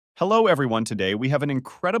Hello everyone, today we have an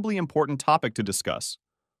incredibly important topic to discuss.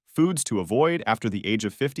 Foods to avoid after the age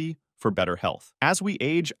of 50 for better health. As we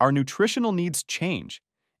age, our nutritional needs change,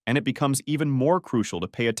 and it becomes even more crucial to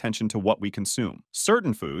pay attention to what we consume.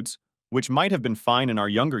 Certain foods, which might have been fine in our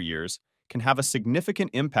younger years, can have a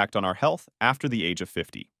significant impact on our health after the age of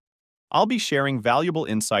 50. I'll be sharing valuable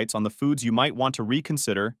insights on the foods you might want to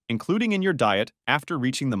reconsider, including in your diet after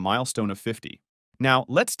reaching the milestone of 50. Now,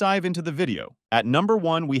 let's dive into the video. At number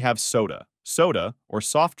 1, we have soda. Soda, or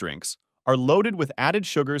soft drinks, are loaded with added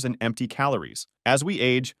sugars and empty calories. As we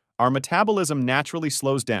age, our metabolism naturally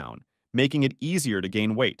slows down, making it easier to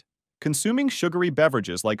gain weight. Consuming sugary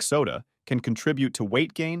beverages like soda can contribute to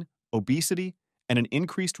weight gain, obesity, and an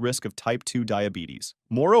increased risk of type 2 diabetes.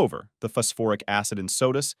 Moreover, the phosphoric acid in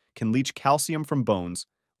sodas can leach calcium from bones,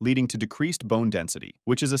 leading to decreased bone density,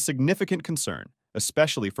 which is a significant concern,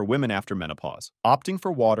 especially for women after menopause. Opting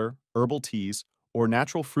for water, herbal teas, or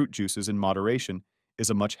natural fruit juices in moderation is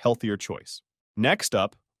a much healthier choice. Next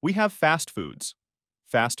up, we have fast foods.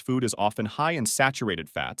 Fast food is often high in saturated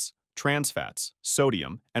fats, trans fats,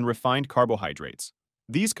 sodium, and refined carbohydrates.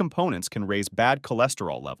 These components can raise bad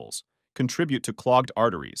cholesterol levels, contribute to clogged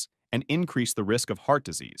arteries, and increase the risk of heart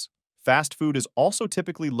disease. Fast food is also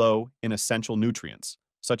typically low in essential nutrients,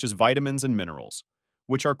 such as vitamins and minerals,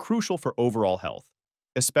 which are crucial for overall health,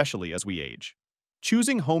 especially as we age.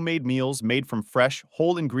 Choosing homemade meals made from fresh,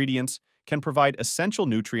 whole ingredients can provide essential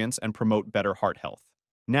nutrients and promote better heart health.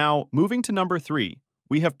 Now, moving to number 3,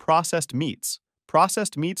 we have processed meats.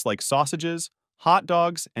 Processed meats like sausages, hot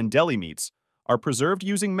dogs, and deli meats are preserved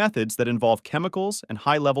using methods that involve chemicals and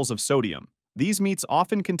high levels of sodium. These meats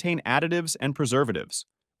often contain additives and preservatives,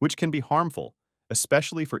 which can be harmful,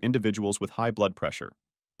 especially for individuals with high blood pressure.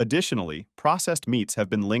 Additionally, processed meats have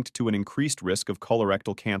been linked to an increased risk of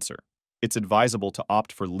colorectal cancer. It's advisable to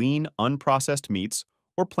opt for lean, unprocessed meats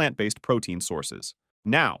or plant-based protein sources.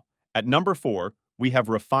 Now, at number 4, we have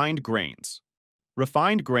refined grains.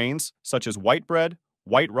 Refined grains, such as white bread,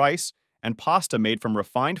 white rice, and pasta made from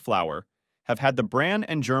refined flour, have had the bran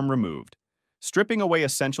and germ removed, stripping away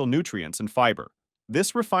essential nutrients and fiber.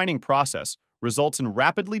 This refining process results in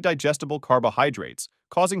rapidly digestible carbohydrates,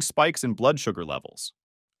 causing spikes in blood sugar levels.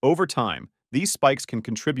 Over time, these spikes can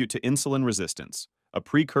contribute to insulin resistance, a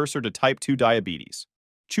precursor to type 2 diabetes.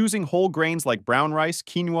 Choosing whole grains like brown rice,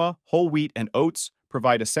 quinoa, whole wheat, and oats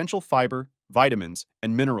provide essential fiber, vitamins,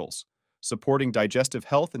 and minerals, supporting digestive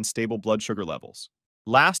health and stable blood sugar levels.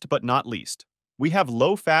 Last but not least, we have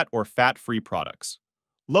low-fat or fat-free products.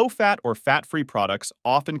 Low-fat or fat-free products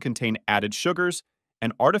often contain added sugars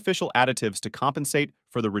and artificial additives to compensate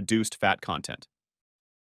for the reduced fat content.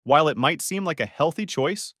 While it might seem like a healthy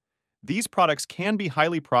choice, these products can be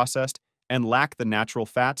highly processed and lack the natural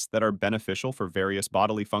fats that are beneficial for various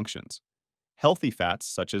bodily functions. Healthy fats,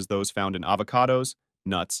 such as those found in avocados,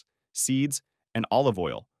 nuts, seeds, and olive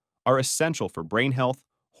oil, are essential for brain health,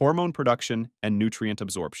 hormone production, and nutrient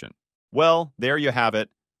absorption. Well, there you have it,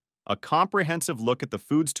 a comprehensive look at the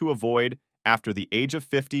foods to avoid after the age of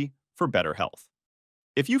 50 for better health.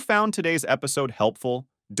 If you found today's episode helpful,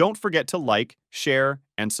 don't forget to like, share,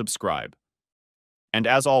 and subscribe. And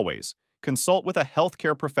as always, consult with a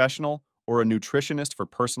healthcare professional or a nutritionist for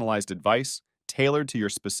personalized advice tailored to your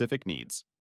specific needs.